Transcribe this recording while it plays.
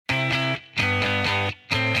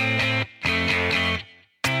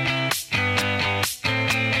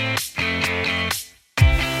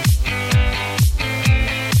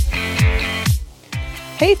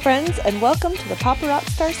Hey friends, and welcome to the Papa Rock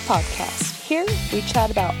Stars podcast. Here we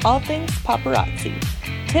chat about all things paparazzi.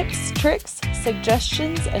 Tips, tricks,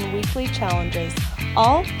 suggestions, and weekly challenges.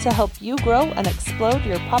 All to help you grow and explode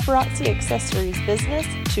your paparazzi accessories business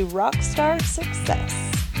to rock star success.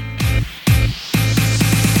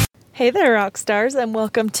 Hey there, rock stars, and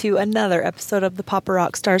welcome to another episode of the Papa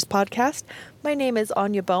Rock Stars podcast. My name is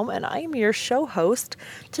Anya Bohm, and I am your show host.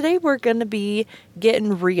 Today we're going to be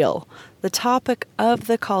getting real. The topic of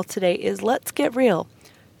the call today is Let's Get Real.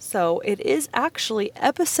 So it is actually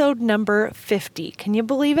episode number 50. Can you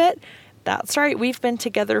believe it? That's right. We've been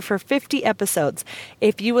together for 50 episodes.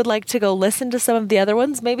 If you would like to go listen to some of the other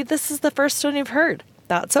ones, maybe this is the first one you've heard.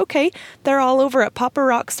 That's okay. They're all over at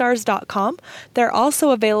paparockstars.com. They're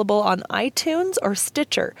also available on iTunes or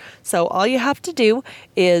Stitcher. So all you have to do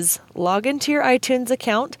is log into your iTunes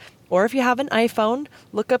account, or if you have an iPhone,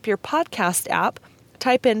 look up your podcast app,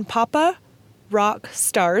 type in Papa Rock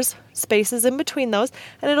Stars, spaces in between those,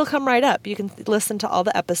 and it'll come right up. You can listen to all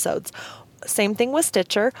the episodes. Same thing with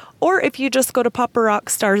Stitcher, or if you just go to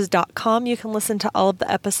paparockstars.com, you can listen to all of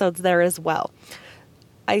the episodes there as well.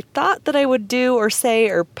 I thought that I would do or say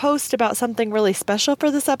or post about something really special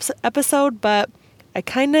for this episode, but I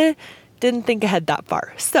kind of didn't think ahead that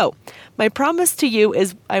far. So my promise to you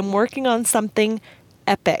is I'm working on something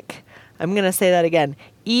epic. I'm going to say that again.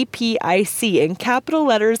 EPIC in capital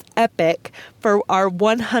letters, epic, for our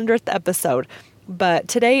 100th episode. But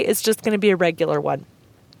today is just going to be a regular one.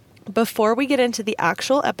 Before we get into the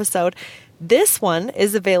actual episode, this one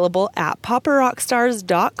is available at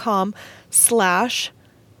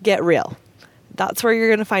paparockstars.com/Get Real. That's where you're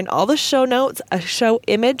going to find all the show notes, a show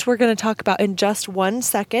image we're going to talk about in just 1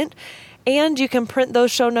 second. And you can print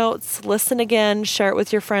those show notes, listen again, share it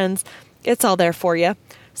with your friends. It's all there for you.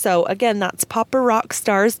 So again, that's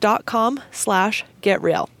paparockstars.com/Get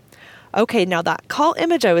Real. Okay, now that call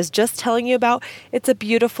image I was just telling you about, it's a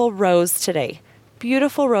beautiful rose today.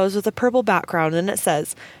 Beautiful rose with a purple background, and it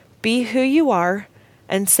says, "Be who you are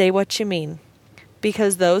and say what you mean,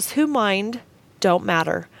 because those who mind don't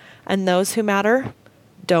matter, and those who matter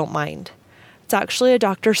don't mind." It's actually a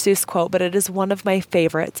Dr. Seuss quote, but it is one of my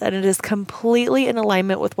favorites, and it is completely in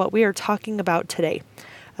alignment with what we are talking about today,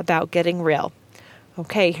 about getting real.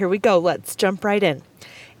 Okay, here we go. Let's jump right in.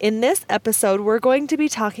 In this episode, we're going to be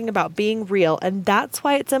talking about being real, and that's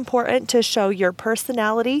why it's important to show your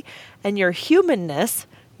personality and your humanness.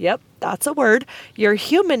 Yep, that's a word. Your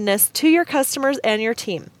humanness to your customers and your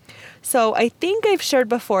team. So I think I've shared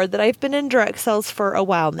before that I've been in direct sales for a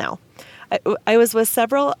while now. I was with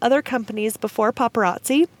several other companies before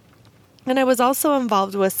Paparazzi, and I was also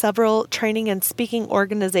involved with several training and speaking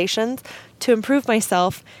organizations to improve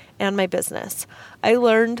myself and my business. I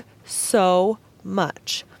learned so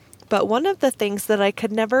much. But one of the things that I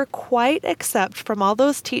could never quite accept from all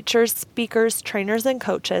those teachers, speakers, trainers, and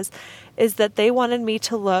coaches is that they wanted me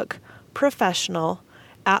to look professional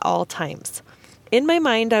at all times. In my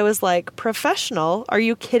mind, I was like, professional? Are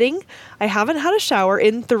you kidding? I haven't had a shower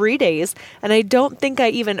in 3 days, and I don't think I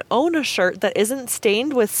even own a shirt that isn't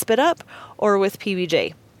stained with Spit Up or with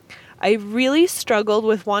PBJ. I really struggled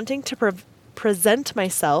with wanting to present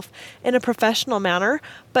myself in a professional manner,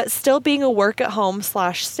 but still being a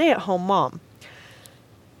work-at-home/stay-at-home mom.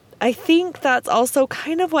 I think that's also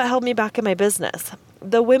kind of what held me back in my business.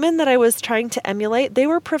 The women that I was trying to emulate, they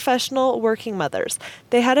were professional working mothers.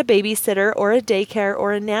 They had a babysitter or a daycare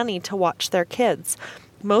or a nanny to watch their kids.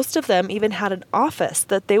 Most of them even had an office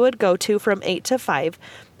that they would go to from 8 to 5,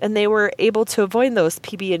 and they were able to avoid those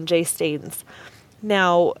PB&J stains.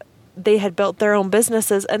 Now, they had built their own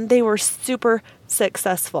businesses, and they were super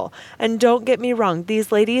successful. And don't get me wrong,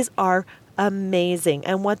 these ladies are amazing,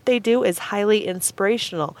 and what they do is highly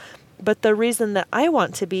inspirational. But the reason that I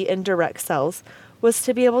want to be in direct sales was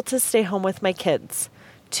to be able to stay home with my kids,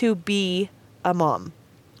 to be a mom.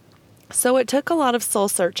 So it took a lot of soul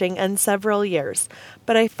searching and several years,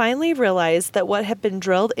 but I finally realized that what had been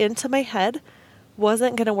drilled into my head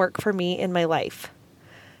wasn't going to work for me in my life.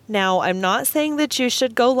 Now, I'm not saying that you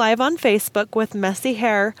should go live on Facebook with messy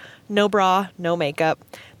hair, no bra, no makeup.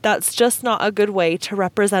 That's just not a good way to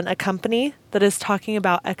represent a company that is talking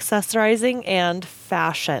about accessorizing and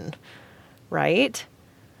fashion, right?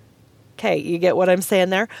 Okay, you get what I'm saying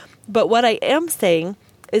there? But what I am saying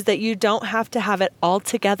is that you don't have to have it all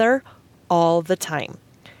together all the time.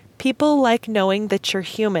 People like knowing that you're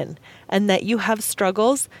human and that you have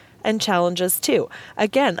struggles and challenges too.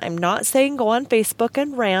 Again, I'm not saying go on Facebook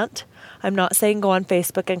and rant. I'm not saying go on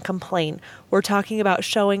Facebook and complain. We're talking about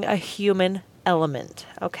showing a human element,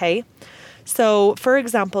 okay? So, for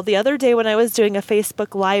example, the other day when I was doing a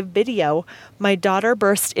Facebook Live video, my daughter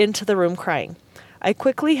burst into the room crying. I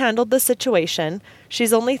quickly handled the situation.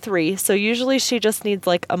 She's only 3, so usually she just needs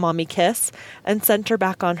like a mommy kiss, and sent her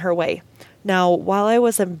back on her way. Now, while I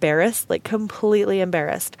was embarrassed, like completely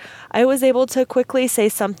embarrassed, I was able to quickly say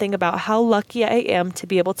something about how lucky I am to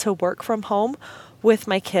be able to work from home with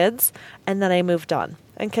my kids, and then I moved on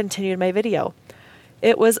and continued my video.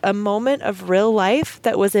 It was a moment of real life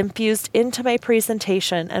that was infused into my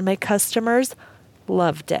presentation, and my customers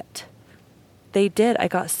loved it. They did. I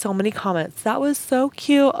got so many comments. That was so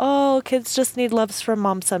cute. Oh, kids just need loves from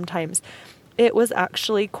mom sometimes. It was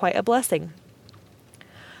actually quite a blessing.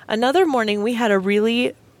 Another morning, we had a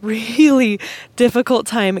really difficult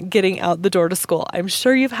time getting out the door to school. I'm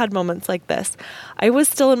sure you've had moments like this. I was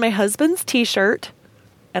still in my husband's t-shirt,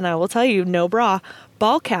 and I will tell you, no bra,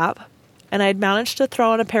 ball cap, and I'd managed to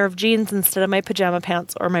throw on a pair of jeans instead of my pajama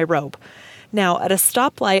pants or my robe. Now, at a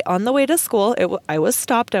stoplight on the way to school, I was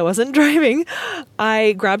stopped. I wasn't driving.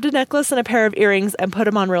 I grabbed a necklace and a pair of earrings and put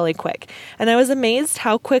them on really quick. And I was amazed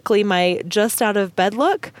how quickly my just out of bed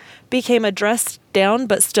look became a dressed down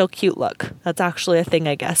but still cute look. That's actually a thing,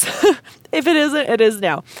 I guess. If it isn't, it is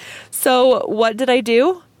now. So what did I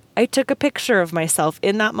do? I took a picture of myself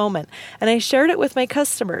in that moment, and I shared it with my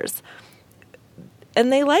customers. And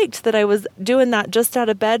they liked that I was doing that just out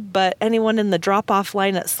of bed, but anyone in the drop-off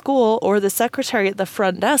line at school or the secretary at the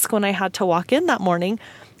front desk when I had to walk in that morning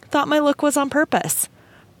thought my look was on purpose.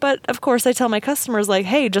 But of course, I tell my customers like,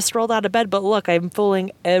 hey, just rolled out of bed, but look, I'm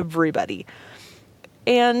fooling everybody.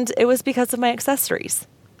 And it was because of my accessories.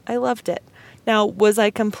 I loved it. Now, was I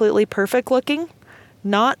completely perfect looking?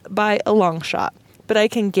 Not by a long shot, but I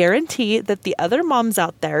can guarantee that the other moms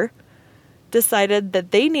out there decided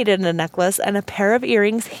that they needed a necklace and a pair of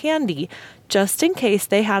earrings handy just in case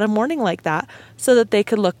they had a morning like that so that they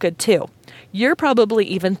could look good too. You're probably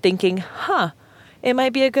even thinking, it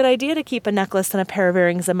might be a good idea to keep a necklace and a pair of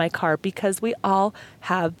earrings in my car because we all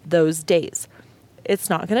have those days. It's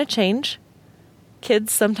not going to change.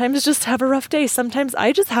 Kids sometimes just have a rough day. Sometimes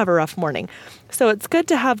I just have a rough morning. So it's good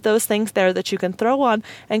to have those things there that you can throw on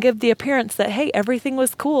and give the appearance that, hey, everything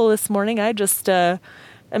was cool this morning. I just,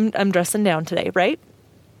 I'm dressing down today, right?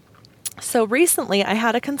 So recently I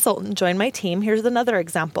had a consultant join my team. Here's another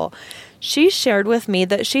example. She shared with me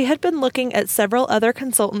that she had been looking at several other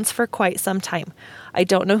consultants for quite some time. I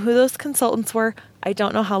don't know who those consultants were. I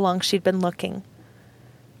don't know how long she'd been looking.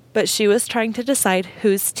 But she was trying to decide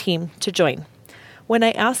whose team to join. When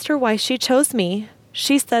I asked her why she chose me,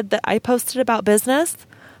 she said that I posted about business,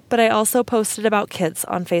 but I also posted about kids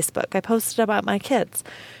on Facebook. I posted about my kids.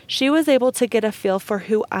 She was able to get a feel for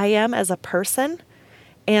who I am as a person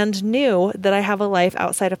and knew that I have a life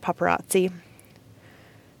outside of paparazzi.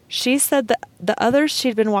 She said that the others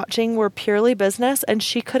she'd been watching were purely business, and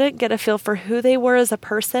she couldn't get a feel for who they were as a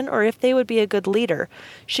person or if they would be a good leader.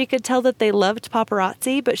 She could tell that they loved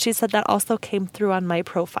paparazzi, but she said that also came through on my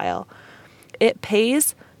profile. It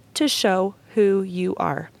pays to show who you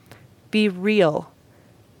are. Be real.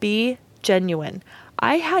 Be genuine.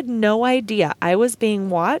 I had no idea I was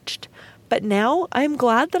being watched, but now I'm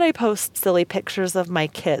glad that I post silly pictures of my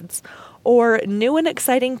kids or new and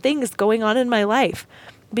exciting things going on in my life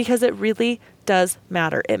because it really does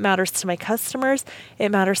matter. It matters to my customers. It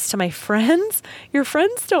matters to my friends. Your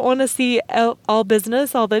friends don't want to see all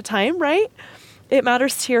business all the time, right? It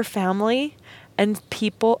matters to your family, and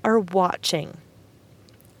people are watching.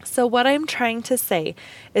 So what I'm trying to say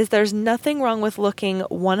is there's nothing wrong with looking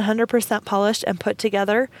 100% polished and put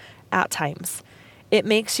together at times. It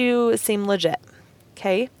makes you seem legit,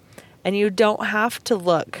 okay? And you don't have to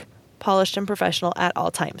look polished and professional at all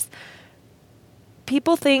times.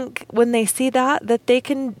 People think when they see that they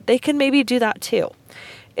can maybe do that too.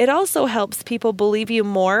 It also helps people believe you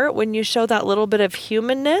more when you show that little bit of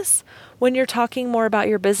humanness when you're talking more about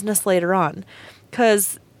your business later on.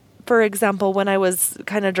 Because for example, when I was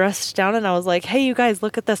kind of dressed down and I was like, hey, you guys,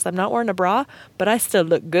 look at this. I'm not wearing a bra, but I still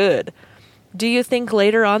look good. Do you think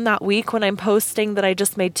later on that week when I'm posting that I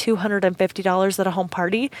just made $250 at a home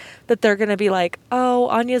party, that they're going to be like, oh,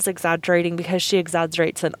 Anya's exaggerating because she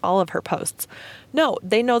exaggerates in all of her posts? No,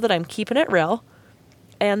 they know that I'm keeping it real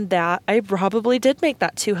and that I probably did make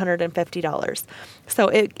that $250. So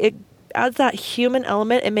it adds that human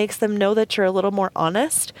element. It makes them know that you're a little more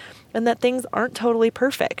honest and that things aren't totally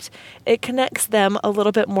perfect. It connects them a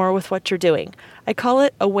little bit more with what you're doing. I call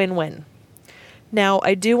it a win-win. Now,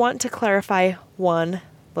 I do want to clarify one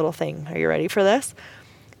little thing. Are you ready for this?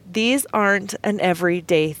 These aren't an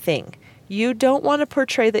everyday thing. You don't want to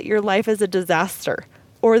portray that your life is a disaster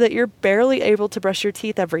or that you're barely able to brush your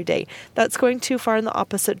teeth every day. That's going too far in the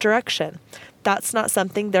opposite direction. That's not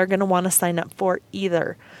something they're going to want to sign up for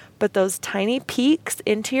either. But those tiny peeks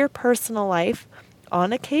into your personal life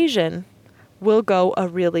on occasion will go a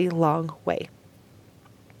really long way.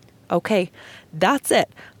 Okay, that's it.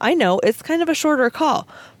 I know it's kind of a shorter call,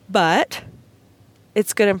 but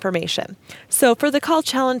it's good information. So for the call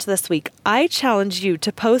challenge this week, I challenge you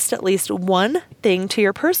to post at least one thing to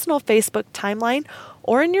your personal Facebook timeline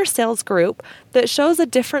or in your sales group that shows a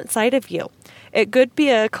different side of you. It could be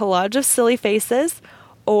a collage of silly faces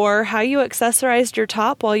or how you accessorized your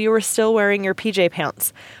top while you were still wearing your PJ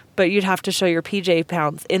pants, but you'd have to show your PJ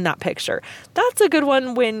pants in that picture. That's a good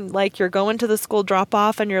one when like you're going to the school drop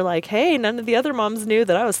off and you're like, hey, none of the other moms knew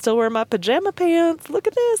that I was still wearing my pajama pants. Look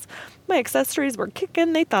at this. My accessories were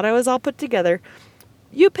kicking. They thought I was all put together.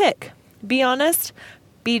 You pick. Be honest.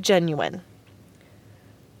 Be genuine.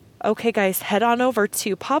 Okay, guys, head on over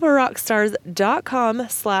to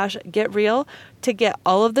paparockstars.com/getreal to get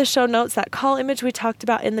all of the show notes, that call image we talked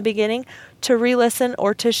about in the beginning, to re-listen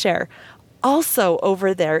or to share. Also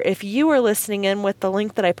over there, if you are listening in with the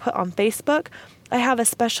link that I put on Facebook, I have a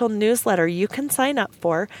special newsletter you can sign up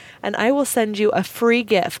for, and I will send you a free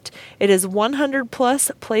gift. It is 100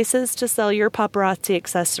 plus places to sell your paparazzi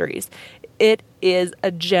accessories. It is a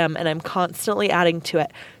gem, and I'm constantly adding to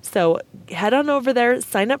it. So head on over there,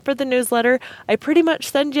 sign up for the newsletter. I pretty much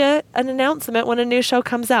send you an announcement when a new show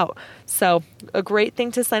comes out. So a great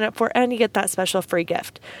thing to sign up for, and you get that special free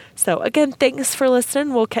gift. So again, thanks for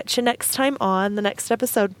listening. We'll catch you next time on the next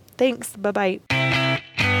episode. Thanks. Bye-bye.